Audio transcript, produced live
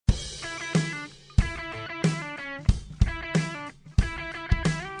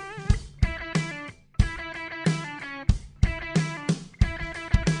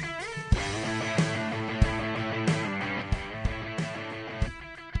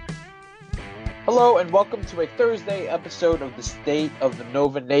Hello and welcome to a Thursday episode of the State of the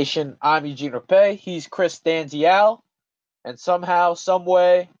Nova Nation. I'm Eugene Rape. He's Chris Danzial. And somehow,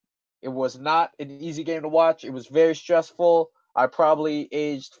 someway, it was not an easy game to watch. It was very stressful. I probably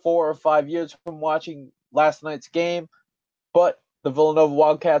aged 4 or 5 years from watching last night's game. But the Villanova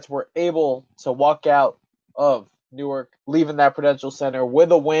Wildcats were able to walk out of Newark, leaving that Prudential Center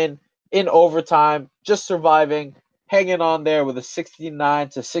with a win in overtime, just surviving, hanging on there with a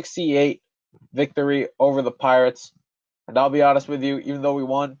 69-68 victory over the Pirates. And I'll be honest with you, even though we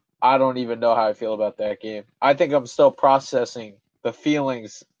won, I don't even know how I feel about that game. I think I'm still processing the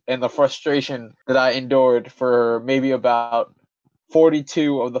feelings and the frustration that I endured for maybe about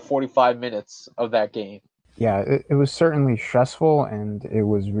 42 of the 45 minutes of that game. Yeah, it was certainly stressful and it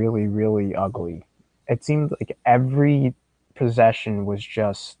was really, really ugly. It seemed like every possession was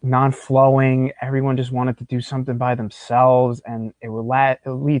just non-flowing. Everyone just wanted to do something by themselves, and it would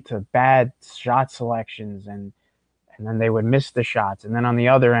lead to bad shot selections, and then they would miss the shots. And then on the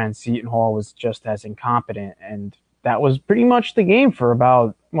other end, Seton Hall was just as incompetent, and that was pretty much the game for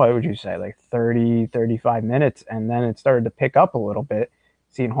about, what would you say, like 30, 35 minutes, and then it started to pick up a little bit.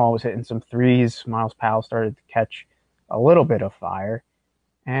 Seton Hall was hitting some threes. Miles Powell started to catch a little bit of fire.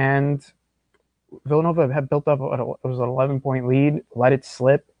 And Villanova had built up, it was an 11-point lead, let it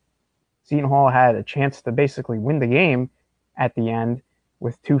slip. Seton Hall had a chance to basically win the game at the end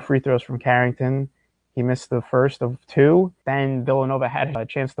with two free throws from Carrington. He missed the first of two. Then Villanova had a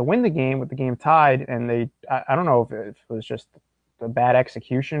chance to win the game with the game tied, and I don't know if it was just a bad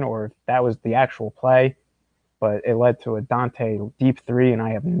execution or if that was the actual play, but it led to a Dante deep three, and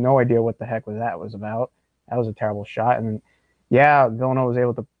I have no idea what the heck that was about. That was a terrible shot. And yeah, Villanova was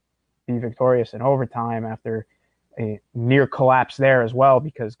able to be victorious in overtime after a near collapse there as well,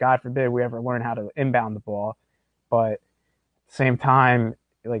 because God forbid we ever learn how to inbound the ball. But at the same time,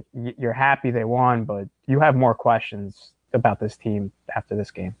 like, you're happy they won, but you have more questions about this team after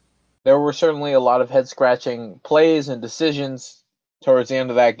this game. There were certainly a lot of head-scratching plays and decisions towards the end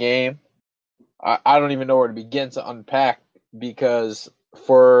of that game. I don't even know where to begin to unpack, because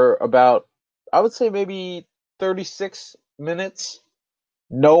for about, I would say maybe 36 minutes,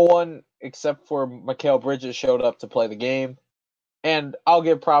 no one except for Mikal Bridges showed up to play the game. And I'll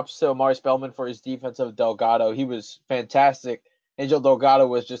give props to Omari Spellman for his defense of Delgado. He was fantastic. Angel Delgado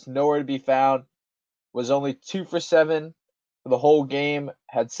was just nowhere to be found, was only 2 for 7 for the whole game,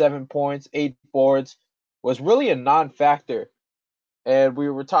 had 7 points, 8 boards, was really a non-factor. And we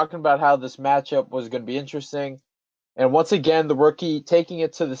were talking about how this matchup was going to be interesting. And once again, the rookie taking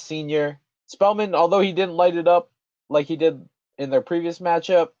it to the senior. Spellman, although he didn't light it up like he did in their previous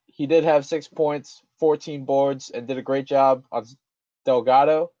matchup, he did have 6 points, 14 boards, and did a great job on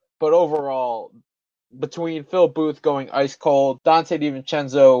Delgado. But overall, between Phil Booth going ice cold, Dante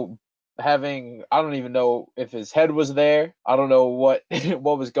DiVincenzo having, I don't even know if his head was there. I don't know what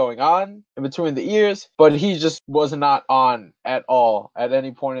what was going on in between the ears, but he just was not on at all at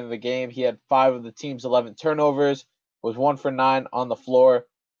any point in the game. He had 5 of the team's 11 turnovers, was 1 for 9 on the floor.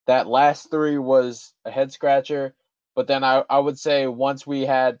 That last three was a head scratcher, but then I would say once we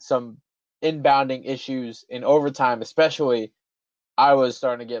had some inbounding issues in overtime, especially, I was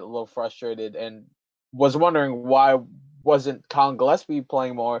starting to get a little frustrated and was wondering why wasn't Colin Gillespie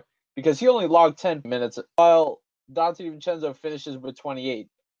playing more, because he only logged 10 minutes while Dante DiVincenzo finishes with 28.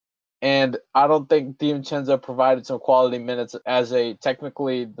 And I don't think DiVincenzo provided some quality minutes as a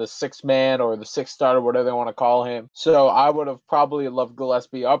technically the sixth man or the sixth starter, whatever they want to call him. So I would have probably loved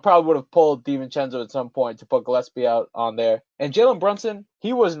Gillespie. I probably would have pulled DiVincenzo at some point to put Gillespie out on there. And Jalen Brunson,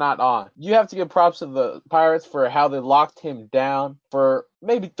 he was not on. You have to give props to the Pirates for how they locked him down for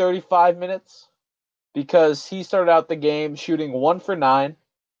maybe 35 minutes, because he started out the game shooting 1 for 9.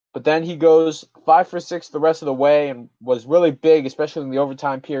 But then he goes 5 for 6 the rest of the way and was really big, especially in the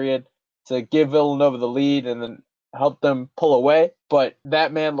overtime period, to give Villanova the lead and then help them pull away. But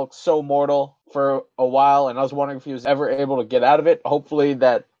that man looked so mortal for a while, and I was wondering if he was ever able to get out of it. Hopefully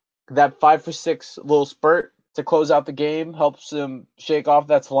that 5 for 6 little spurt to close out the game helps him shake off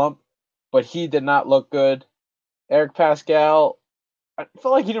that slump. But he did not look good. Eric Pascal, I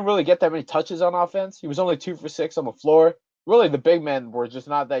felt like he didn't really get that many touches on offense. He was only 2 for 6 on the floor. Really, the big men were just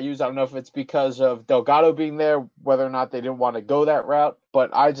not that used. I don't know if it's because of Delgado being there, whether or not they didn't want to go that route,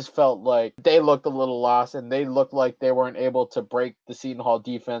 but I just felt like they looked a little lost, and they looked like they weren't able to break the Seton Hall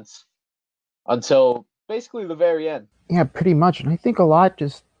defense until basically the very end. Yeah, pretty much. And I think a lot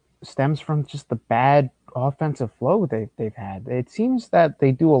just stems from just the bad offensive flow they've had. It seems that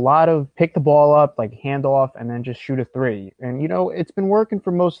they do a lot of pick the ball up, like handoff, and then just shoot a three. And it's been working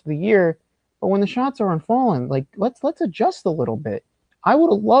for most of the year, but when the shots aren't falling, like let's adjust a little bit. I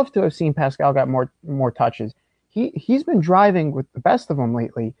would have loved to have seen Pascal got more touches. He's been driving with the best of them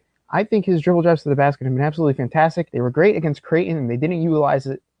lately. I think his dribble drives to the basket have been absolutely fantastic. They were great against Creighton, and they didn't utilize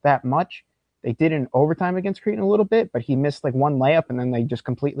it that much. They did in overtime against Creighton a little bit, but he missed like one layup, and then they just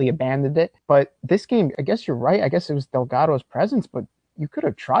completely abandoned it. But this game, I guess you're right. I guess it was Delgado's presence, but you could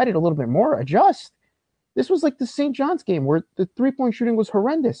have tried it a little bit more. Adjust. This was like the St. John's game where the three-point shooting was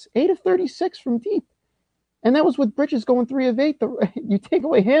horrendous. 8 of 36 from deep. And that was with Bridges going 3 of 8. You take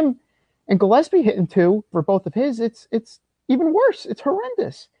away him and Gillespie hitting 2 for both of his, it's even worse. It's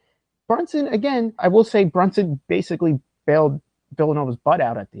horrendous. Brunson, again, I will say Brunson basically bailed Villanova's butt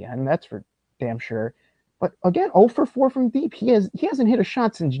out at the end. That's for damn sure. But again, 0 for 4 from deep. He hasn't hit a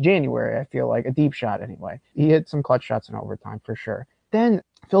shot since January, I feel like. A deep shot, anyway. He hit some clutch shots in overtime, for sure. Then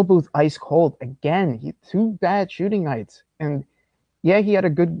Phil Booth, ice cold. Again, 2 bad shooting nights. And yeah, he had a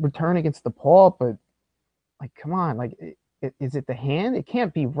good return against DePaul, but like, come on. Like, is it the hand? It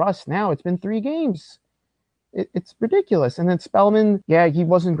can't be Russ now. It's been 3 games. It's ridiculous. And then Spellman, yeah, he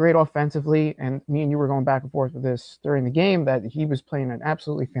wasn't great offensively. And me and you were going back and forth with this during the game that he was playing an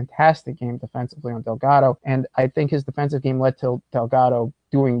absolutely fantastic game defensively on Delgado. And I think his defensive game led to Delgado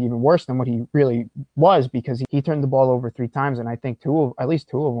doing even worse than what he really was, because he turned the ball over 3 times. And I think at least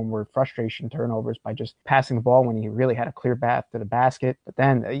two of them were frustration turnovers by just passing the ball when he really had a clear path to the basket. But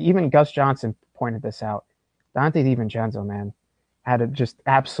then even Gus Johnson pointed this out. Dante DiVincenzo, man, had just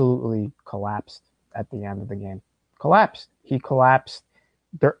absolutely collapsed at the end of the game. He collapsed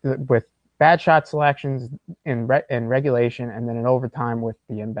with bad shot selections in regulation, and then in overtime with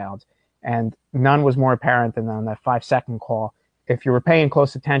the inbounds. And none was more apparent than on that 5-second call. If you were paying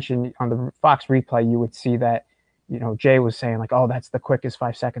close attention on the Fox replay, you would see that, Jay was saying like, "Oh, that's the quickest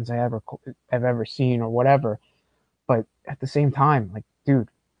 5 seconds I've ever seen," or whatever. But at the same time, like, dude,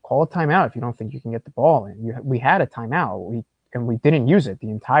 call a timeout if you don't think you can get the ball in. We had a timeout. We didn't use it the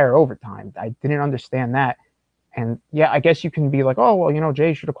entire overtime. I didn't understand that. And yeah, I guess you can be like, oh, well,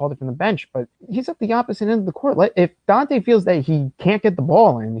 Jay should have called it from the bench, but he's at the opposite end of the court. If Dante feels that he can't get the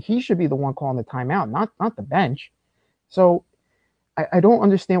ball in, he should be the one calling the timeout, not the bench. So I don't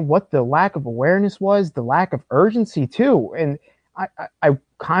understand what the lack of awareness was, the lack of urgency too. And I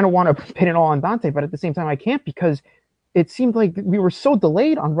kind of want to pin it all on Dante, but at the same time I can't, because it seemed like we were so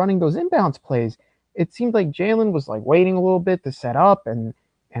delayed on running those inbounds plays. It seemed like Jalen was like waiting a little bit to set up, and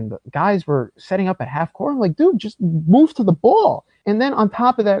the guys were setting up at half court. I'm like, dude, just move to the ball. And then on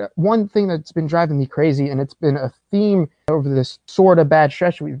top of that, one thing that's been driving me crazy, and it's been a theme over this sort of bad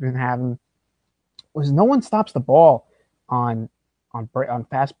stretch we've been having, was no one stops the ball on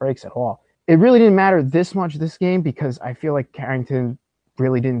fast breaks at all. It really didn't matter this much this game, because I feel like Carrington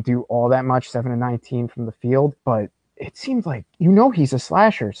really didn't do all that much, 7 of 19 from the field, but it seems like, he's a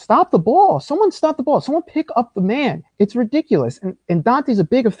slasher. Stop the ball. Someone stop the ball. Someone pick up the man. It's ridiculous. And Dante's a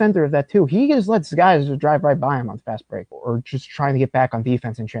big offender of that too. He just lets guys just drive right by him on fast break, or just trying to get back on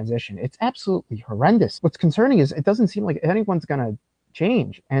defense in transition. It's absolutely horrendous. What's concerning is it doesn't seem like anyone's going to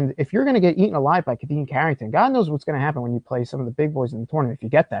change. And if you're going to get eaten alive by Kadeem Carrington, God knows what's going to happen when you play some of the big boys in the tournament. If you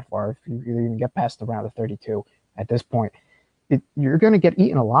get that far, if you even get past the round of 32 at this point, you're going to get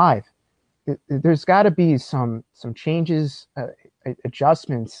eaten alive. There's got to be some changes,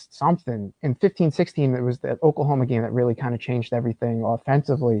 adjustments, something. In 15-16, it was that Oklahoma game that really kind of changed everything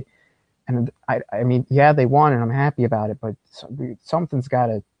offensively. And I mean, yeah, they won, and I'm happy about it, but something's got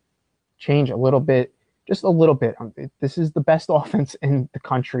to change a little bit, just a little bit. This is the best offense in the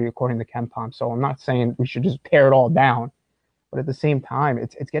country, according to KenPom. So I'm not saying we should just tear it all down, but at the same time,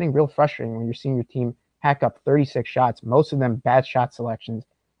 it's getting real frustrating when you're seeing your team hack up 36 shots, most of them bad shot selections,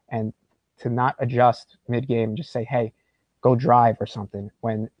 and to not adjust mid-game and just say, hey, go drive or something,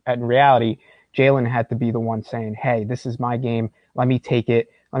 when in reality, Jalen had to be the one saying, hey, this is my game. Let me take it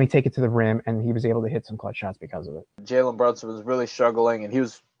to the rim, and he was able to hit some clutch shots because of it. Jalen Brunson was really struggling, and he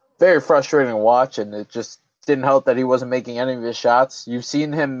was very frustrating to watch, and it just didn't help that he wasn't making any of his shots. You've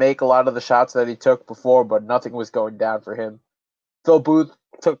seen him make a lot of the shots that he took before, but nothing was going down for him. Phil Booth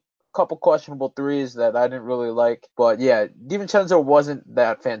took couple questionable threes that I didn't really like. But yeah, DiVincenzo wasn't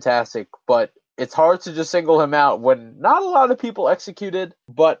that fantastic, but it's hard to just single him out when not a lot of people executed.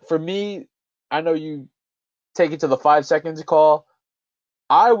 But for me, I know you take it to the 5 seconds call.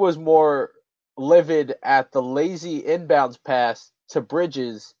 I was more livid at the lazy inbounds pass to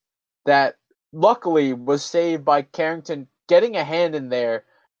Bridges that luckily was saved by Carrington getting a hand in there,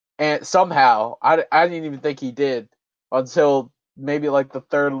 and somehow I didn't even think he did until maybe like the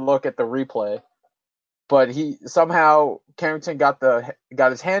third look at the replay, but Carrington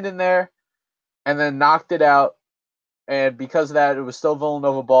got his hand in there and then knocked it out, and because of that, it was still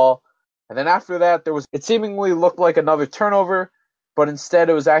Villanova ball. And then after that, it seemingly looked like another turnover, but instead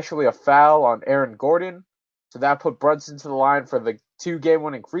it was actually a foul on Aaron Gordon. So that put Brunson to the line for the 2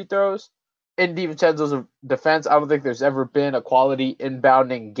 game-winning free throws. In DiVincenzo's defense, I don't think there's ever been a quality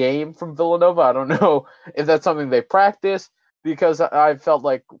inbounding game from Villanova. I don't know if that's something they practice, because I felt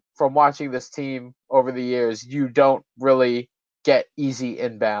like from watching this team over the years, you don't really get easy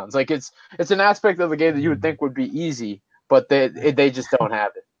inbounds. Like it's an aspect of the game that you would think would be easy, but they just don't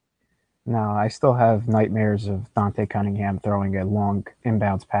have it. No, I still have nightmares of Dante Cunningham throwing a long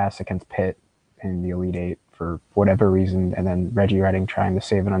inbounds pass against Pitt in the Elite Eight for whatever reason, and then Reggie Redding trying to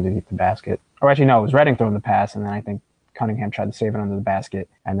save it underneath the basket. Or actually, no, it was Redding throwing the pass, and then I think Cunningham tried to save it under the basket,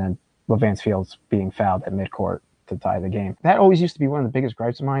 and then Levance Fields being fouled at midcourt to tie the game. That always used to be one of the biggest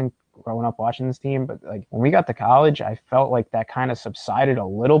gripes of mine growing up watching this team. But like when we got to college, I felt like that kind of subsided a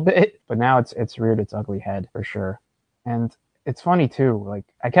little bit. But now it's reared its ugly head for sure. And it's funny too. Like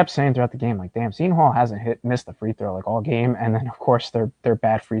I kept saying throughout the game, like, damn, Seton Hall hasn't missed a free throw like all game, and then of course their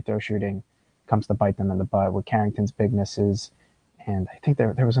bad free throw shooting comes to bite them in the butt with Carrington's big misses, and I think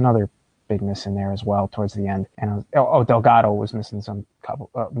there was another big miss in there as well towards the end. And Delgado was missing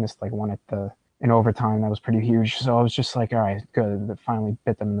missed like one in overtime that was pretty huge. So I was just like, all right, good, that finally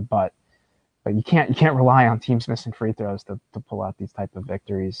bit them in the butt. But you can't rely on teams missing free throws to pull out these type of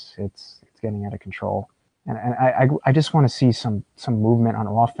victories. It's getting out of control. And I just want to see some movement on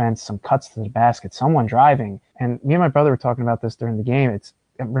offense, some cuts to the basket, someone driving. And me and my brother were talking about this during the game.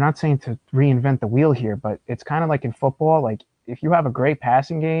 We're not saying to reinvent the wheel here, but it's kind of like in football. Like if you have a great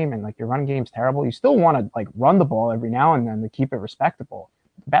passing game and like your run game's terrible, you still want to like run the ball every now and then to keep it respectable.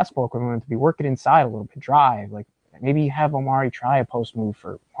 The basketball equivalent to be working inside a little bit, drive. Like maybe have Omari try a post move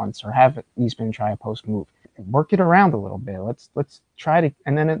for once, or have Eastman try a post move. Work it around a little bit. Let's try to,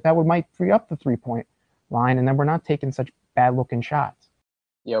 and then that might free up the 3-point line, and then we're not taking such bad looking shots.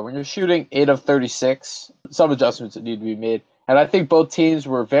 Yeah, when you're shooting 8 of 36, some adjustments that need to be made. And I think both teams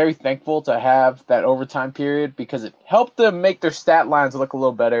were very thankful to have that overtime period, because it helped them make their stat lines look a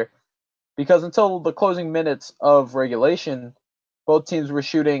little better. Because until the closing minutes of regulation, both teams were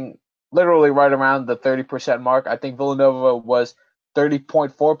shooting literally right around the 30% mark. I think Villanova was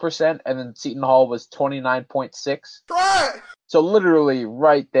 30.4%, and then Seton Hall was 29.6%. So literally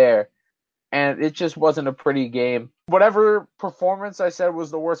right there. And it just wasn't a pretty game. Whatever performance I said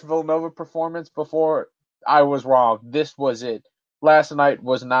was the worst Villanova performance before, I was wrong. This was it. Last night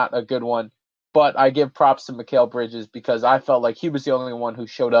was not a good one, but I give props to Mikal Bridges, because I felt like he was the only one who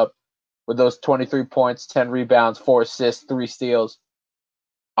showed up with those 23 points, 10 rebounds, 4 assists, 3 steals.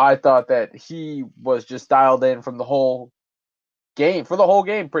 I thought that he was just dialed in from the whole game,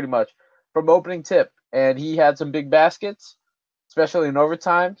 pretty much, from opening tip. And he had some big baskets, especially in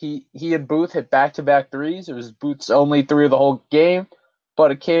overtime. He and Booth hit back-to-back threes. It was Booth's only 3 of the whole game,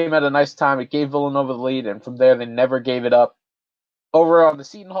 but it came at a nice time. It gave Villanova the lead, and from there they never gave it up. Over on the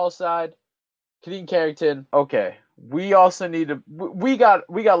Seton Hall side, Kadeem Carrington, okay. We also need to we got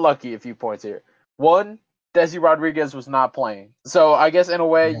lucky a few points here. One, Desi Rodriguez was not playing. So I guess in a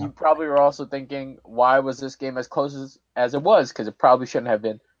way you probably were also thinking, why was this game as close as it was? Because it probably shouldn't have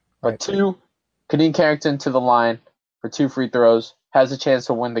been. But right. 2, Kadeem Carrington to the line for 2 free throws, has a chance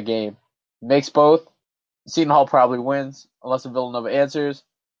to win the game. Makes both. Seton Hall probably wins unless Villanova answers.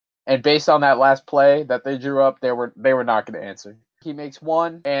 And based on that last play that they drew up, they were not going to answer. He makes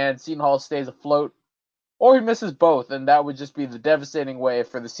 1, and Seton Hall stays afloat. Or he misses both, and that would just be the devastating way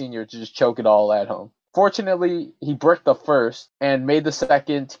for the senior to just choke it all at home. Fortunately, he bricked the first and made the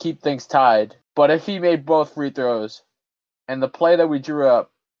second to keep things tied. But if he made both free throws, and the play that we drew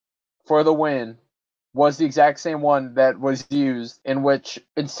up for the win was the exact same one that was used, in which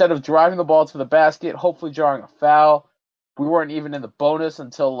instead of driving the ball to the basket, hopefully drawing a foul, we weren't even in the bonus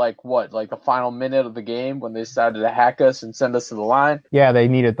until like the final minute of the game, when they decided to hack us and send us to the line. Yeah, they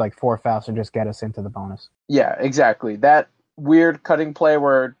needed like 4 fouls to just get us into the bonus. Yeah, exactly. That weird cutting play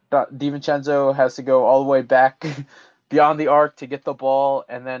where DiVincenzo has to go all the way back beyond the arc to get the ball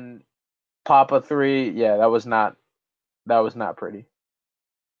and then pop a 3. Yeah, that was not pretty.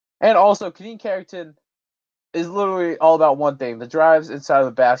 And also, Kadeem Carrington is literally all about one thing: the drives inside of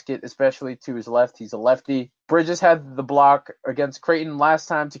the basket, especially to his left. He's a lefty. Bridges had the block against Creighton last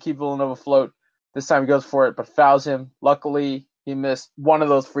time to keep Villanova afloat. This time he goes for it, but fouls him. Luckily, he missed one of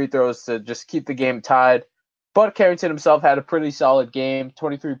those free throws to just keep the game tied. But Carrington himself had a pretty solid game: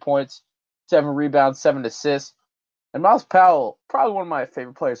 23 points, 7 rebounds, 7 assists. And Miles Powell, probably one of my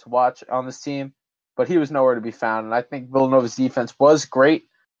favorite players to watch on this team, but he was nowhere to be found. And I think Villanova's defense was great.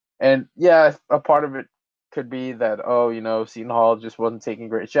 And yeah, a part of it could be that, Seton Hall just wasn't taking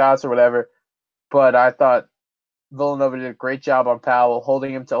great shots or whatever. But I thought Villanova did a great job on Powell,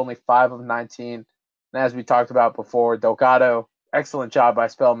 holding him to only 5 of 19. And as we talked about before, Delgado, excellent job by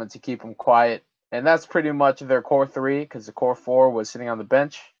Spellman to keep them quiet. And that's pretty much their core three, because the core four was sitting on the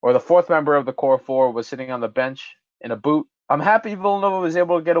bench, or the fourth member of the core four was sitting on the bench in a boot. I'm happy Villanova was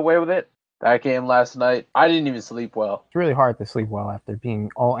able to get away with it. That game last night, I didn't even sleep well. It's really hard to sleep well after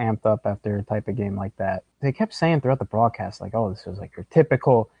being all amped up after a type of game like that. They kept saying throughout the broadcast, like, oh, this was like your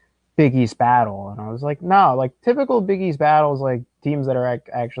typical Big East battle. And I was like, no, like typical Big East battles, like teams that are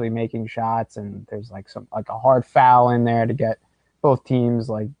actually making shots, and there's like a hard foul in there to get both teams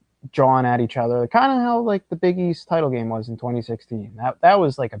like drawing at each other, kind of how like the Big East title game was in 2016. That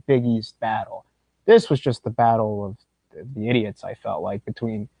was like a Big East battle. This was just the battle of the idiots, I felt like,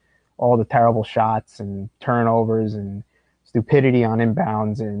 between all the terrible shots and turnovers and stupidity on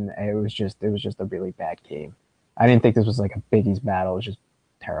inbounds, and it was just a really bad game. I didn't think this was like a Big East battle. It was just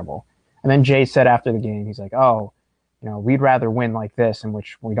terrible. And then Jay said after the game, he's like, oh, we'd rather win like this, in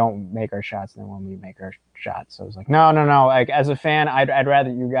which we don't make our shots, than when we make our shots. So I was like, no. Like, as a fan, I'd rather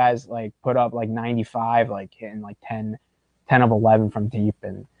you guys like put up like 95, like hitting like 10 of 11 from deep,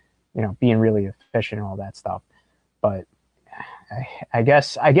 and being really efficient and all that stuff. But I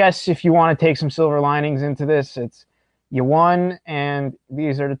guess if you want to take some silver linings into this, it's you won, and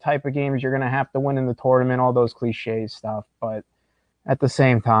these are the type of games you're going to have to win in the tournament. All those cliches stuff, but at the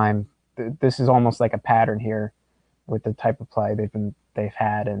same time, this is almost like a pattern here with the type of play they've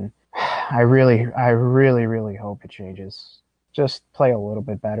had, and I really hope it changes. Just play a little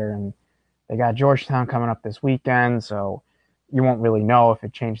bit better, and they got Georgetown coming up this weekend, so you won't really know if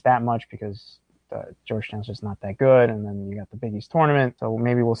it changed that much because Georgetown's just not that good, and then you got the Big East tournament, so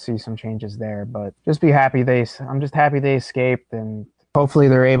maybe we'll see some changes there. But just be happy I'm just happy they escaped, and hopefully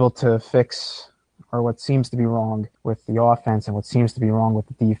they're able to fix what seems to be wrong with the offense and what seems to be wrong with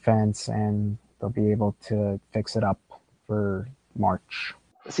the defense, and they'll be able to fix it up for March.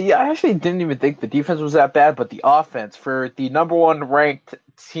 See, I actually didn't even think the defense was that bad, but the offense, for the number one ranked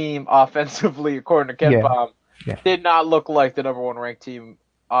team offensively, according to KenPom, did not look like the number one ranked team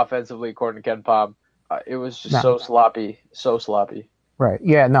offensively, according to KenPom. It was just so sloppy. Right.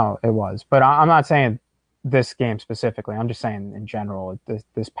 Yeah, no, it was. But I'm not saying this game specifically. I'm just saying in general,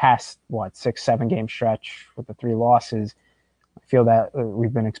 this past, 6-7 game stretch with the 3 losses, I feel that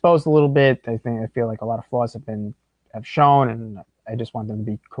we've been exposed a little bit. I feel like a lot of flaws have shown, and I just want them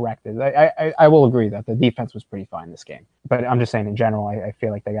to be corrected. I will agree that the defense was pretty fine this game, but I'm just saying in general, I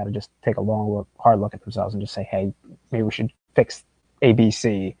feel like they got to just take a hard look at themselves and just say, hey, maybe we should fix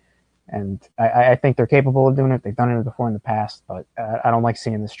ABC. And I think they're capable of doing it. They've done it before in the past, but I don't like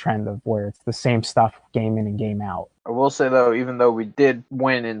seeing this trend of where it's the same stuff game in and game out. I will say, though, even though we did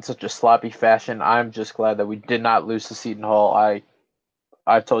win in such a sloppy fashion, I'm just glad that we did not lose to Seton Hall.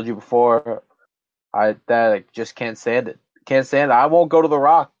 I've told you before, I just can't stand it. Can't stand it. I won't go to the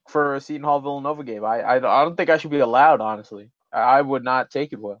Rock for a Seton Hall Villanova game. I don't think I should be allowed, honestly. I would not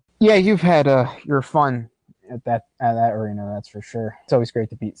take it well. Yeah, you've had your fun at that arena, that's for sure. It's always great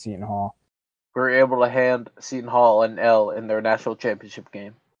to beat Seton Hall. We were able to hand Seton Hall an L in their national championship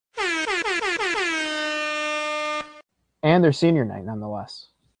game. And their senior night, nonetheless.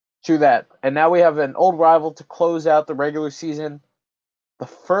 True that. And now we have an old rival to close out the regular season. The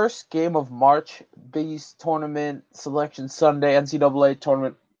first game of March, Big East Tournament, Selection Sunday, NCAA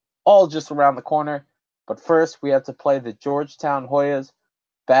Tournament, all just around the corner. But first, we have to play the Georgetown Hoyas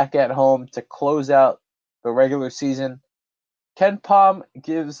back at home to close out the regular season. KenPom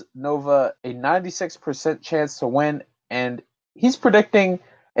gives Nova a 96% chance to win, and he's predicting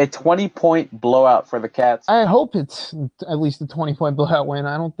a 20-point blowout for the Cats. I hope it's at least a 20-point blowout win.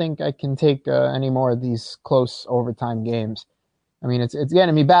 I don't think I can take any more of these close overtime games. I mean, it's going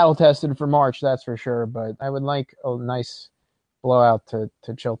to be battle-tested for March, that's for sure, but I would like a nice blowout to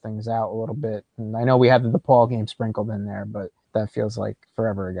chill things out a little bit. And I know we had the DePaul game sprinkled in there, but that feels like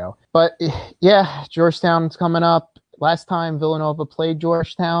forever ago. But yeah, Georgetown's coming up. Last time Villanova played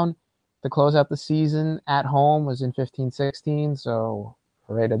Georgetown to close out the season at home was in 15-16, so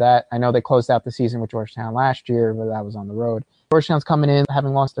hooray to that. I know they closed out the season with Georgetown last year, but that was on the road. Georgetown's coming in,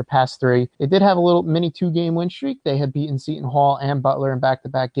 having lost their past 3. They did have a little mini 2-game win streak. They had beaten Seton Hall and Butler in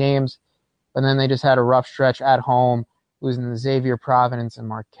back-to-back games, but then they just had a rough stretch at home, losing to Xavier, Providence, and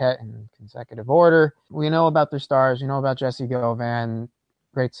Marquette in consecutive order. We know about their stars. We know about Jesse Govan,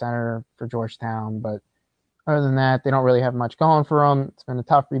 great center for Georgetown. But other than that, they don't really have much going for them. It's been a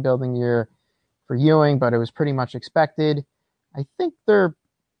tough rebuilding year for Ewing, but it was pretty much expected. I think they're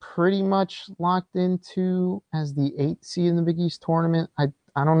pretty much locked into as the 8th seed in the Big East tournament. I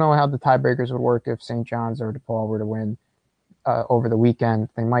don't know how the tiebreakers would work if St. John's or DePaul were to win over the weekend.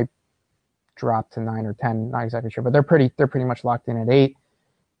 They might drop to 9 or 10, not exactly sure, but they're pretty much locked in at 8.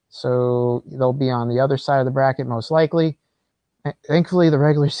 So they'll be on the other side of the bracket most likely. Thankfully, the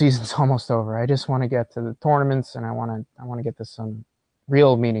regular season's almost over. I just want to get to the tournaments, and I want to get to some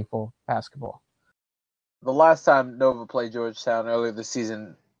real meaningful basketball. The last time Nova played Georgetown earlier this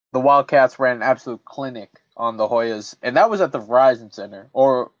season, the Wildcats ran an absolute clinic on the Hoyas, and that was at the Verizon Center.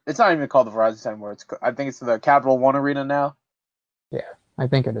 Or it's not even called the Verizon Center anymore. I think it's the Capital One Arena now. Yeah, I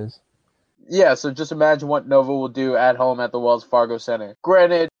think it is. Yeah, so just imagine what Nova will do at home at the Wells Fargo Center.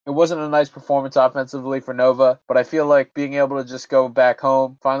 Granted, it wasn't a nice performance offensively for Nova, but I feel like being able to just go back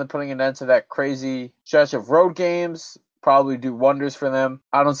home, finally putting an end to that crazy stretch of road games, probably do wonders for them.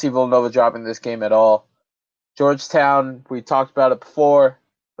 I don't see Villanova dropping this game at all. Georgetown, we talked about it before,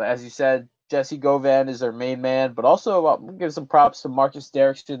 but as you said, Jesse Govan is their main man, but also I'm going to give some props to Marcus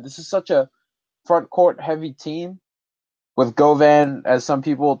Derrickson. This is such a front court heavy team with Govan, as some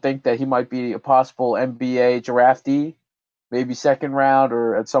people think that he might be a possible NBA draftee, maybe second round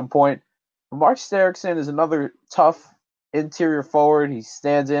or at some point. Marcus Derrickson is another tough interior forward. He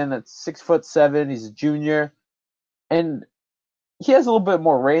stands in at 6'7". He's a junior, and he has a little bit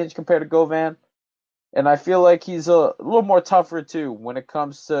more range compared to Govan. And I feel like he's a little more tougher too when it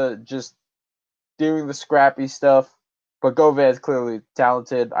comes to just doing the scrappy stuff. But Govan's clearly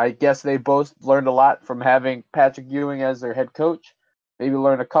talented. I guess they both learned a lot from having Patrick Ewing as their head coach. Maybe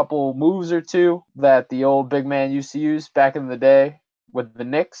learn a couple moves or two that the old big man used to use back in the day with the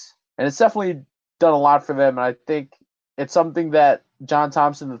Knicks. And it's definitely done a lot for them. And I think it's something that John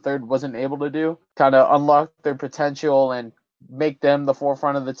Thompson III wasn't able to do. Kind of unlock their potential and make them the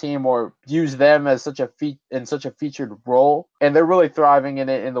forefront of the team or use them as such a featured role. And they're really thriving in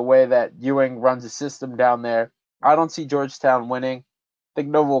it in the way that Ewing runs the system down there. I don't see Georgetown winning. I think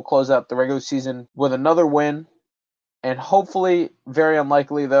Nova will close out the regular season with another win. And hopefully, very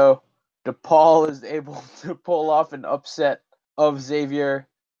unlikely though, DePaul is able to pull off an upset of Xavier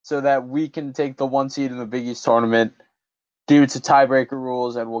so that we can take the 1 seed in the Big East tournament due to tiebreaker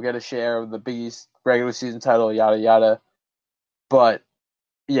rules and we'll get a share of the Big East regular season title, yada yada. But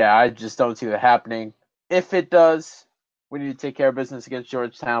yeah, I just don't see that happening. If it does, we need to take care of business against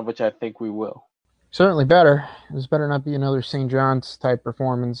Georgetown, which I think we will. Certainly better. This better not be another St. John's type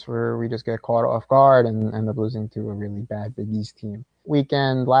performance where we just get caught off guard and end up losing to a really bad Big East team.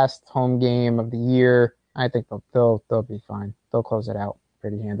 Weekend, last home game of the year. I think they'll be fine. They'll close it out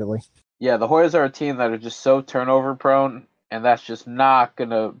pretty handily. Yeah, the Hoyas are a team that are just so turnover prone, and that's just not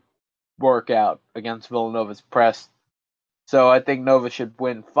gonna work out against Villanova's press. So I think Nova should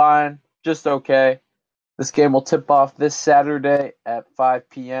win fine, just okay. This game will tip off this Saturday at 5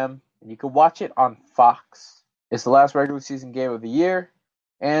 p.m. and you can watch it on Fox. It's the last regular season game of the year,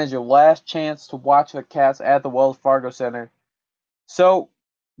 and it's your last chance to watch the Cats at the Wells Fargo Center. So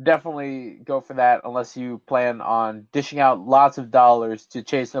definitely go for that unless you plan on dishing out lots of dollars to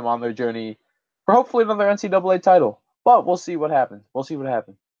chase them on their journey for hopefully another NCAA title. But we'll see what happens.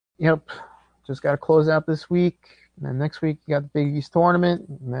 Yep. Just got to close out this week. And then next week, you got the Big East tournament.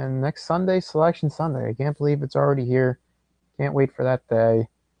 And then next Sunday, Selection Sunday. I can't believe it's already here. Can't wait for that day.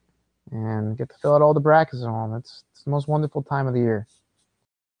 And get to fill out all the brackets and all. It's the most wonderful time of the year.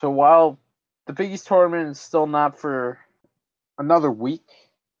 So while the Big East tournament is still not for another week,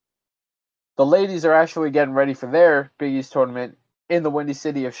 the ladies are actually getting ready for their Big East tournament in the Windy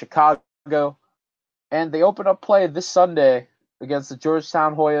City of Chicago. And they open up play this Sunday against the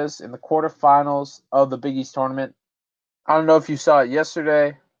Georgetown Hoyas in the quarterfinals of the Big East tournament. I don't know if you saw it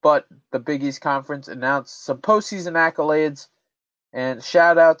yesterday, but the Big East Conference announced some postseason accolades and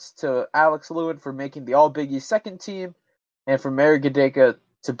shout-outs to Alex Lewin for making the All-Big East second team and for Mary Gadeka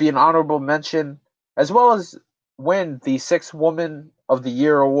to be an honorable mention, as well as win the Sixth Woman of the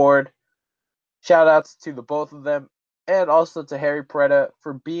Year award. Shout-outs to the both of them, and also to Harry Peretta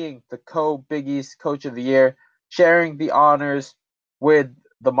for being the co-Big East Coach of the Year, sharing the honors with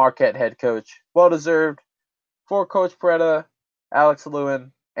the Marquette head coach. Well-deserved for Coach Peretta, Alex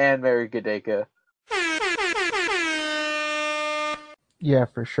Lewin, and Mary Gadeka. Yeah,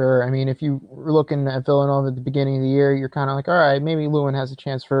 for sure. I mean, if you were looking at Villanova at the beginning of the year, you're kind of like, all right, maybe Lewin has a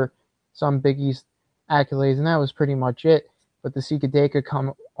chance for some Big East accolades, and that was pretty much it. But to see Gadeka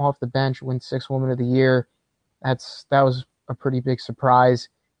come off the bench, win Sixth Woman of the Year, that was a pretty big surprise.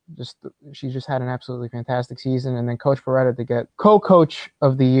 She just had an absolutely fantastic season, and then Coach Peretta to get co-coach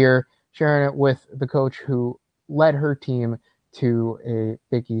of the year, sharing it with the coach who led her team to a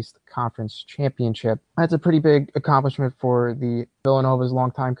Big East Conference championship. That's a pretty big accomplishment for the Villanova's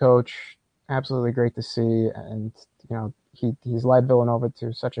longtime coach. Absolutely great to see, and he's led Villanova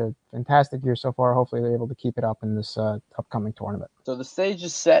to such a fantastic year so far. Hopefully they're able to keep it up in this upcoming tournament. So the stage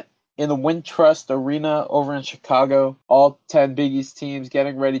is set in the Wintrust Arena over in Chicago. All 10 Big East teams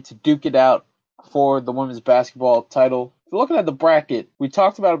getting ready to duke it out for the women's basketball title looking at the bracket, we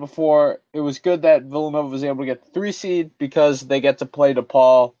talked about it before. It was good that Villanova was able to get the 3 seed because they get to play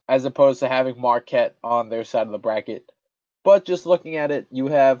DePaul as opposed to having Marquette on their side of the bracket. But just looking at it, you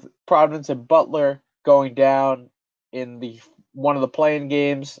have Providence and Butler going down in the one of the playing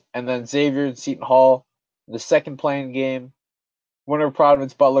games, and then Xavier and Seton Hall in the second playing game. Winner of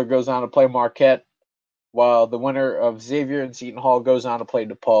Providence Butler goes on to play Marquette, while the winner of Xavier and Seton Hall goes on to play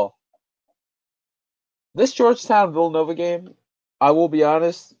DePaul. This Georgetown Villanova game, I will be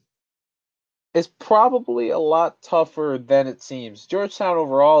honest, is probably a lot tougher than it seems. Georgetown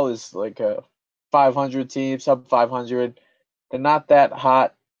overall is like a 500 team, sub 500. They're not that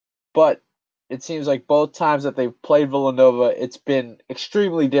hot, but it seems like both times that they've played Villanova, it's been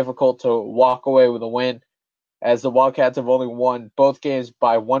extremely difficult to walk away with a win, as the Wildcats have only won both games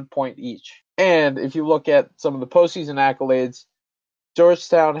by 1 point each. And if you look at some of the postseason accolades,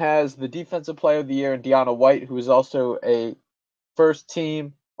 Georgetown has the Defensive Player of the Year in Deanna White, who is also a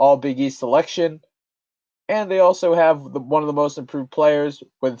first-team All-Big East selection. And they also have one of the most improved players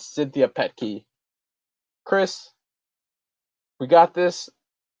with Cynthia Petke. Chris, we got this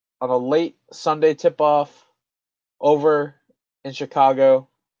on a late Sunday tip-off over in Chicago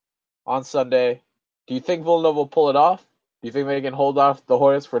on Sunday. Do you think Villanova will pull it off? Do you think they can hold off the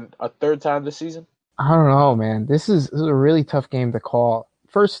Hoyas for a third time this season? I don't know, man. This is a really tough game to call.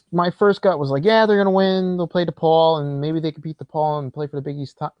 My first gut was like, yeah, they're gonna win. They'll play DePaul, and maybe they could beat DePaul and play for the Big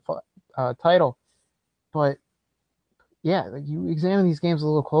East title. But yeah, like, you examine these games a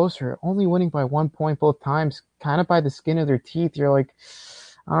little closer. Only winning by 1 point both times, kind of by the skin of their teeth. You're like,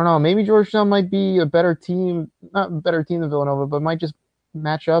 I don't know. Maybe Georgetown might be a better team, not a better team than Villanova, but might just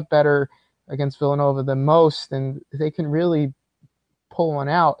match up better against Villanova than most, and they can really pull one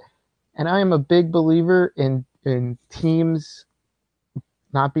out. And I am a big believer in teams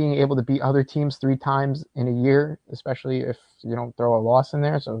not being able to beat other teams 3 times in a year, especially if you don't throw a loss in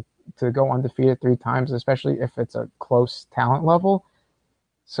there. So to go undefeated 3 times, especially if it's a close talent level.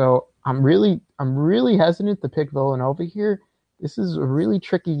 So I'm really hesitant to pick Villanova here. This is a really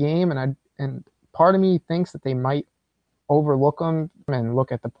tricky game, and part of me thinks that they might overlook them and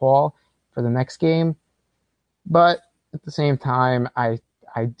look at DePaul for the next game. But at the same time, I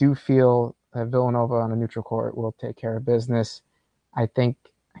do feel that Villanova on a neutral court will take care of business. I think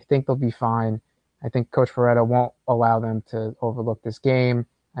they'll be fine. I think Coach Ferretta won't allow them to overlook this game.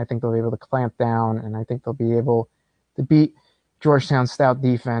 I think they'll be able to clamp down, and I think they'll be able to beat Georgetown's stout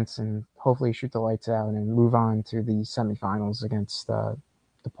defense and hopefully shoot the lights out and move on to the semifinals against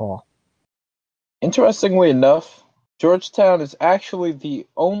DePaul. Interestingly enough, Georgetown is actually the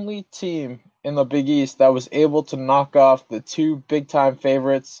only team in the Big East that was able to knock off the 2 big-time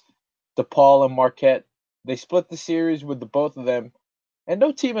favorites, DePaul and Marquette. They split the series with the both of them, and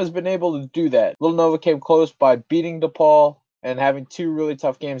no team has been able to do that. Villanova came close by beating DePaul and having 2 really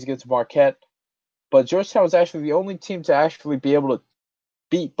tough games against Marquette, but Georgetown was actually the only team to actually be able to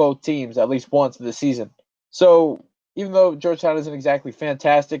beat both teams at least once this season. So even though Georgetown isn't exactly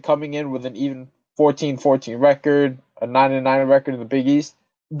fantastic, coming in with an even 14-14 record, a 9-9 record in the Big East,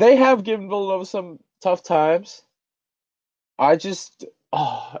 they have given Villanova some tough times. It's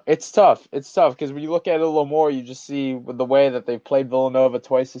tough. It's tough because when you look at it a little more, you just see with the way that they've played Villanova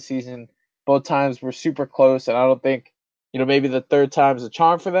twice this season. Both times were super close, and I don't think, maybe the third time is a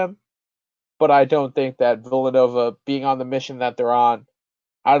charm for them. But I don't think that Villanova, being on the mission that they're on,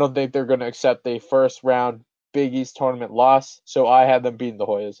 I don't think they're going to accept a first-round Big East tournament loss. So I have them beating the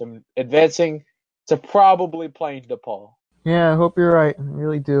Hoyas and advancing to probably playing DePaul. Yeah, I hope you're right. I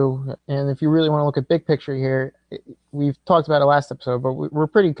really do. And if you really want to look at big picture here, we've talked about it last episode, but we're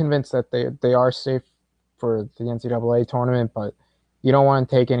pretty convinced that they are safe for the NCAA tournament, but you don't want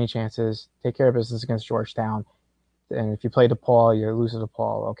to take any chances. Take care of business against Georgetown. And if you play DePaul, you lose to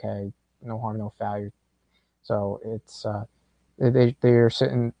DePaul, okay, no harm, no foul. So it's they're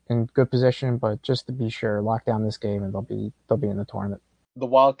sitting in good position, but just to be sure, lock down this game and they'll be in the tournament. The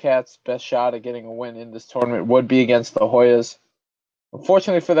Wildcats' best shot at getting a win in this tournament would be against the Hoyas.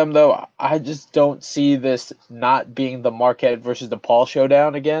 Unfortunately for them, though, I just don't see this not being the Marquette versus DePaul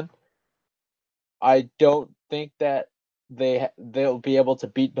showdown again. I don't think that they'll be able to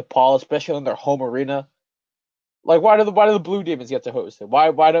beat DePaul, especially in their home arena. Like, why do the Blue Demons get to host it?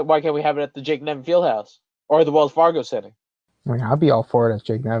 Why can't we have it at the Jake Nevin Fieldhouse or the Wells Fargo setting? I mean, I'd be all for it as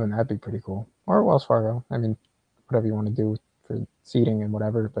Jake Nevin. That'd be pretty cool. Or Wells Fargo. I mean, whatever you want to do for seating and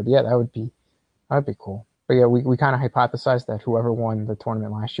whatever. But yeah, that'd be cool. But yeah, we kind of hypothesized that whoever won the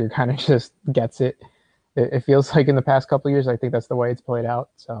tournament last year kind of just gets it. It feels like in the past couple of years, I think that's the way it's played out.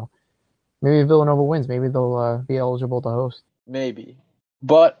 So maybe Villanova wins. Maybe they'll be eligible to host. Maybe.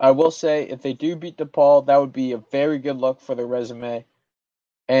 But I will say, if they do beat DePaul, that would be a very good look for their resume.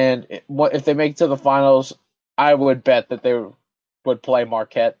 And if they make it to the finals, I would bet that they would play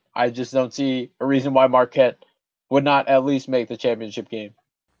Marquette. I just don't see a reason why Marquette would not at least make the championship game.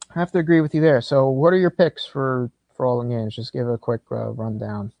 I have to agree with you there. So, what are your picks for all the games? Just give a quick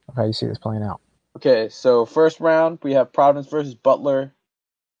rundown of how you see this playing out. Okay, so first round, we have Providence versus Butler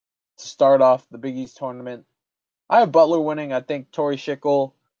to start off the Big East tournament. I have Butler winning. I think Torrey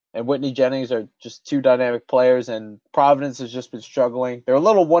Schickel and Whitney Jennings are just two dynamic players, and Providence has just been struggling. They're a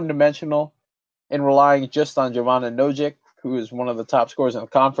little one-dimensional in relying just on Jovana Nojic, who is one of the top scorers in the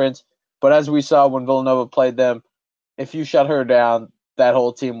conference. But as we saw when Villanova played them, if you shut her down, that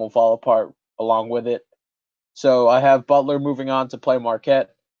whole team will fall apart along with it. So I have Butler moving on to play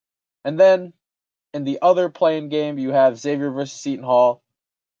Marquette. And then in the other playing game, you have Xavier versus Seton Hall.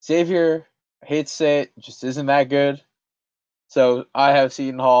 Xavier, I hate to say it, just isn't that good. So I have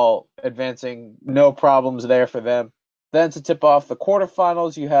Seton Hall advancing, no problems there for them. Then to tip off the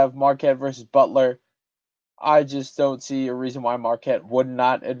quarterfinals, you have Marquette versus Butler. I just don't see a reason why Marquette would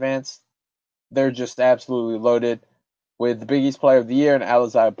not advance. They're just absolutely loaded with the Big East Player of the Year and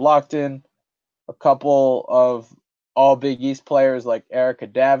Alizai Blockton, a couple of all Big East players like Erica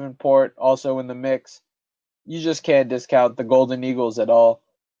Davenport also in the mix. You just can't discount the Golden Eagles at all.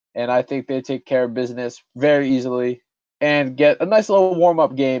 And I think they take care of business very easily and get a nice little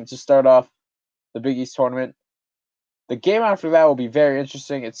warm-up game to start off the Big East tournament. The game after that will be very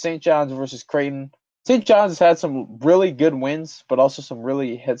interesting. It's St. John's versus Creighton. St. John's has had some really good wins, but also some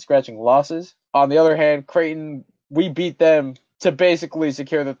really head-scratching losses. On the other hand, Creighton, we beat them to basically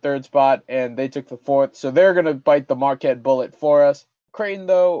secure the third spot, and they took the fourth. So they're going to bite the Marquette bullet for us. Creighton,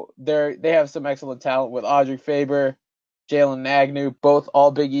 though, they have some excellent talent with Audrey Faber, Jalen Agnew, both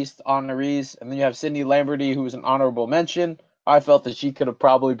all Big East honorees. And then you have Sydney Lamberty, who was an honorable mention. I felt that she could have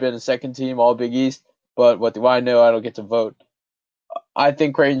probably been a second team all Big East, but what do I know? I don't get to vote. I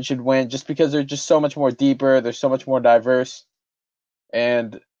think Creighton should win just because they're just so much more deeper. They're so much more diverse.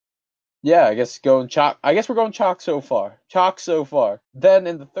 And yeah, I guess going chalk. I guess we're going chalk so far. Chalk so far. Then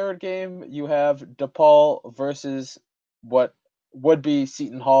in the third game, you have DePaul versus what would be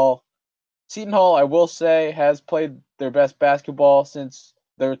Seton Hall. Seton Hall, I will say, has played their best basketball since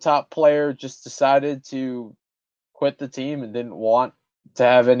their top player just decided to quit the team and didn't want to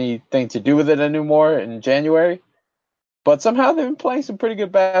have anything to do with it anymore in January. But somehow they've been playing some pretty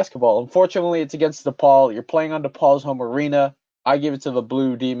good basketball. Unfortunately, it's against DePaul. You're playing on DePaul's home arena. I give it to the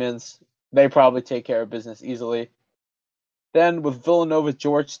Blue Demons. They probably take care of business easily. Then with Villanova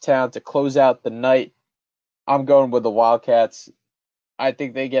Georgetown to close out the night, I'm going with the Wildcats. I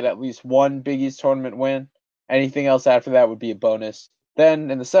think they get at least one Big East tournament win. Anything else after that would be a bonus.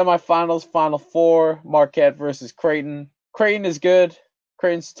 Then in the semifinals, Final Four, Marquette versus Creighton. Creighton is good.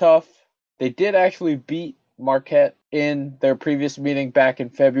 Creighton's tough. They did actually beat Marquette in their previous meeting back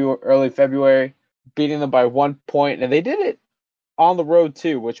in early February, beating them by 1 point, and they did it on the road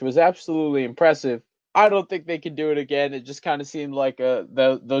too, which was absolutely impressive. I don't think they can do it again. It just kind of seemed like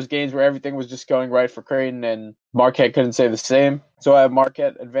those games where everything was just going right for Creighton, and Marquette couldn't say the same. So I have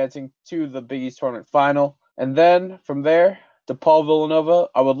Marquette advancing to the Big East tournament final, and then from there, DePaul Villanova.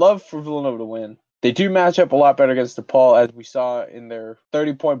 I would love for Villanova to win. They do match up a lot better against DePaul, as we saw in their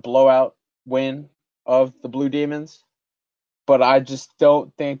 30-point blowout win of the Blue Demons. But I just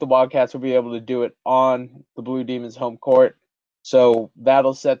don't think the Wildcats will be able to do it on the Blue Demons' home court. So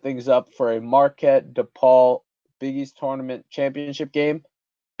that'll set things up for a Marquette DePaul Big East Tournament championship game.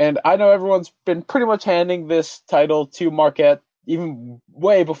 And I know everyone's been pretty much handing this title to Marquette even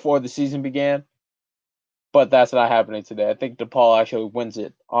way before the season began. But that's not happening today. I think DePaul actually wins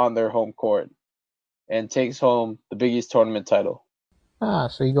it on their home court and takes home the Big East Tournament title.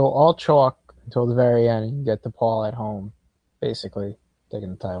 So you go all chalk until the very end and you get DePaul at home, basically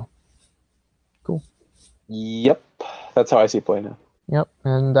taking the title. Cool. Yep. That's how I see it playing now. Yep,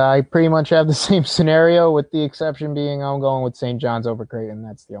 and I pretty much have the same scenario, with the exception being I'm going with St. John's over Creighton.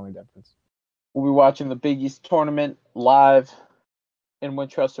 That's the only difference. We'll be watching the Big East tournament live in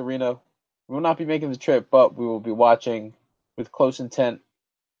Wintrust Arena. We will not be making the trip, but we will be watching with close intent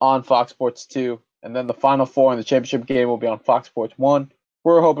on Fox Sports 2. And then the Final Four and the championship game will be on Fox Sports 1.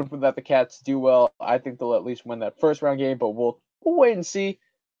 We're hoping for that the Cats do well. I think they'll at least win that first round game, but we'll wait and see.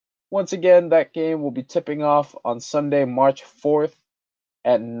 Once again, that game will be tipping off on Sunday, March 4th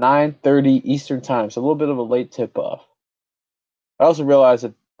at 9:30 Eastern Time. So a little bit of a late tip-off. I also realized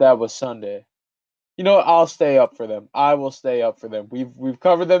that was Sunday. You know what? I'll stay up for them. I will stay up for them. We've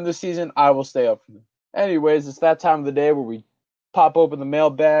covered them this season. I will stay up for them. Anyways, it's that time of the day where we pop open the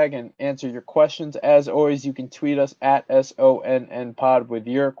mailbag and answer your questions. As always, you can tweet us at SONNPod with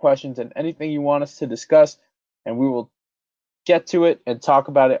your questions and anything you want us to discuss, and we will get to it and talk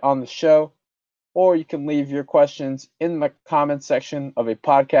about it on the show. Or you can leave your questions in the comment section of a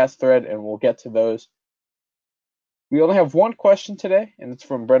podcast thread, and we'll get to those. We only have one question today, and it's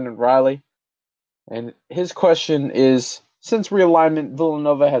from Brendan Riley. And his question is, since realignment,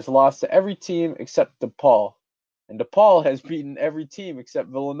 Villanova has lost to every team except DePaul. And DePaul has beaten every team except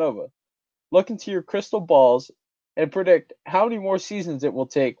Villanova. Look into your crystal balls and predict how many more seasons it will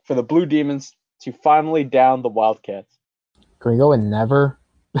take for the Blue Demons to finally down the Wildcats. Can we go with never?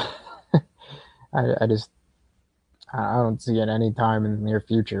 I don't see it any time in the near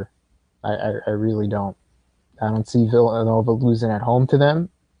future. I really don't. I don't see Villanova losing at home to them.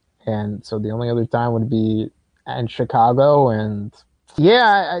 And so the only other time would be in Chicago. And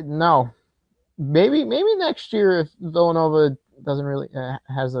yeah, no. Maybe next year if Villanova doesn't really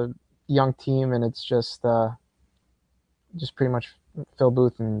has a young team and it's just pretty much Phil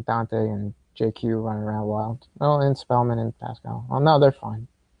Booth and Dante and JQ running around wild. Oh, and Spellman and Pascal. Oh no, they're fine.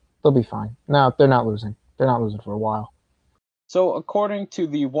 They'll be fine. No, they're not losing. They're not losing for a while. So according to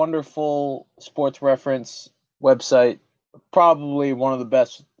the wonderful Sports Reference website, probably one of the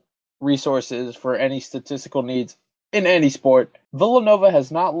best resources for any statistical needs in any sport, Villanova has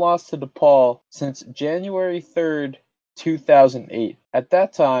not lost to DePaul since January 3rd, 2008. At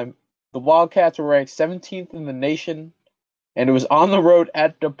that time, the Wildcats were ranked 17th in the nation, and it was on the road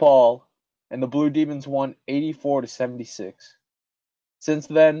at DePaul, and the Blue Demons won 84-76. Since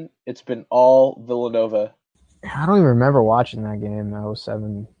then, it's been all Villanova. I don't even remember watching that game, the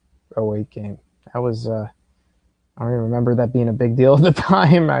 07-08 game. That was, I don't even remember that being a big deal at the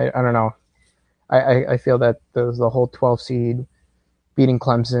time. I don't know. I feel that the whole 12 seed beating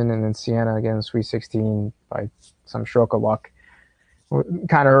Clemson and then Siena against Sweet 16 by some stroke of luck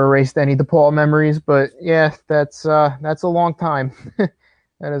kind of erased any DePaul memories. But yeah, that's a long time.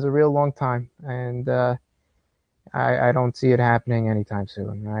 That is a real long time, and I don't see it happening anytime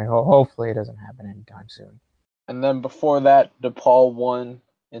soon. Hopefully it doesn't happen anytime soon. And then before that, DePaul won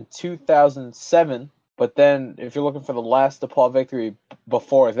in 2007. But then, if you're looking for the last DePaul victory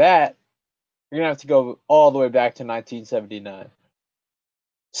before that, you're going to have to go all the way back to 1979.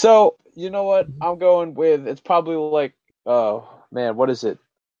 So, you know what? I'm going with, it's probably like, oh, man, what is it?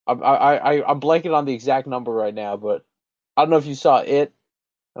 I'm blanking on the exact number right now, but I don't know if you saw it.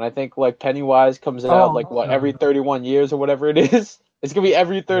 And I think, like, Pennywise comes out, every 31 years or whatever it is? It's going to be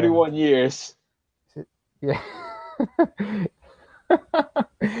every 31 years. Yeah.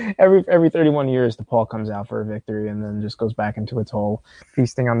 Every 31 years, DePaul comes out for a victory and then just goes back into its hole,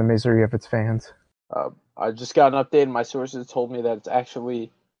 feasting on the misery of its fans. I just got an update, and my sources told me that it's actually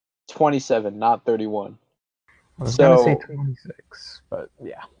 27, not 31. I was going to say 26, but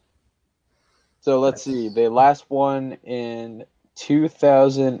yeah. So let's see. They last won in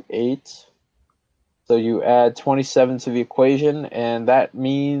 2008. So you add 27 to the equation, and that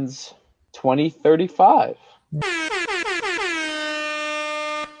means 2035.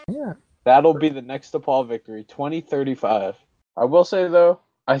 Yeah. That'll be the next DePaul victory, 2035. I will say, though,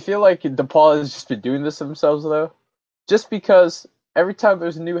 I feel like DePaul has just been doing this to themselves, though. Just because every time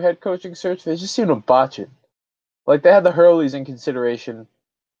there's a new head coaching search, they just seem to botch it. Like, they had the Hurleys in consideration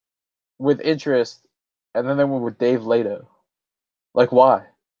with interest, and then they went with Dave Leto. Like, why?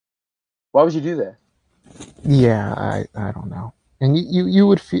 Why would you do that? Yeah, I don't know. And you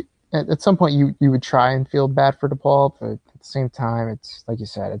would feel, at some point you would try and feel bad for DePaul, but at the same time, it's like you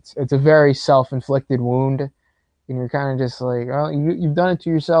said, it's a very self-inflicted wound, and you're kind of just like, oh, you've done it to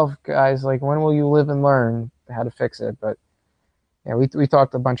yourself, guys. Like, when will you live and learn how to fix it? But yeah, we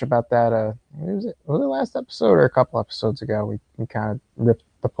talked a bunch about that. Was it the last episode or a couple episodes ago? We kind of ripped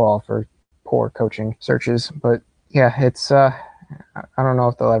DePaul for poor coaching searches, but yeah, it's I don't know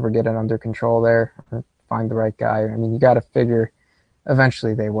if they'll ever get it under control there or find the right guy. I mean, you got to figure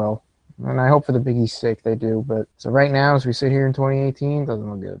eventually they will. And I hope for the Big East's sake they do. But so right now, as we sit here in 2018, doesn't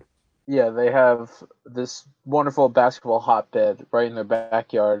look good. Yeah, they have this wonderful basketball hotbed right in their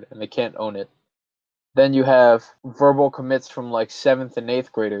backyard, and they can't own it. Then you have verbal commits from like 7th and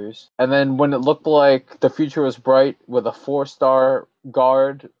 8th graders. And then when it looked like the future was bright with a 4-star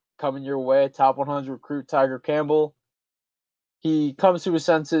guard coming your way, top 100 recruit Tiger Campbell, he comes to his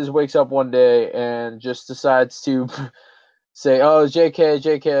senses, wakes up one day, and just decides to say, oh,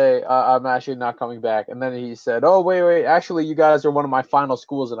 JK, I'm actually not coming back. And then he said, oh, wait, actually, you guys are one of my final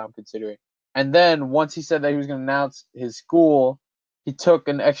schools that I'm considering. And then once he said that he was going to announce his school, he took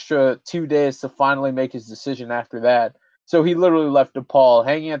an extra 2 days to finally make his decision after that. So he literally left DePaul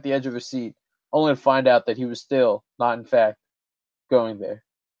hanging at the edge of his seat, only to find out that he was still not, in fact, going there.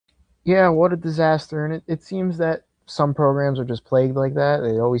 Yeah, what a disaster. And it seems that some programs are just plagued like that.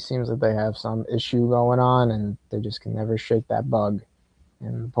 It always seems that they have some issue going on and they just can never shake that bug.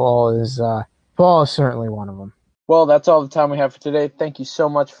 And Paul is certainly one of them. Well, that's all the time we have for today. Thank you so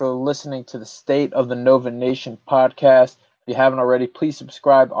much for listening to the State of the Nova Nation podcast. If you haven't already, please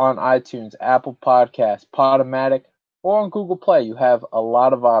subscribe on iTunes, Apple Podcasts, Podomatic, or on Google Play. You have a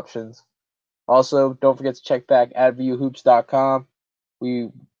lot of options. Also, don't forget to check back at vuhoops.com. We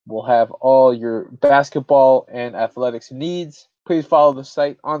will have all your basketball and athletics needs. Please follow the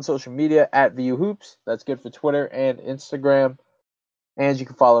site on social media at vuhoops. That's good for Twitter and Instagram. And you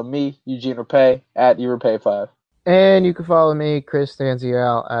can follow me, Eugene Rapay, at EURapay5. And you can follow me, Chris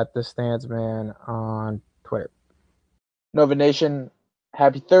Stanziel, at the Stansman on Twitter. Nova Nation,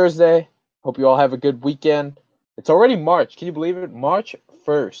 happy Thursday. Hope you all have a good weekend. It's already March. Can you believe it? March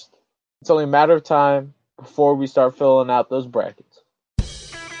 1st. It's only a matter of time before we start filling out those brackets.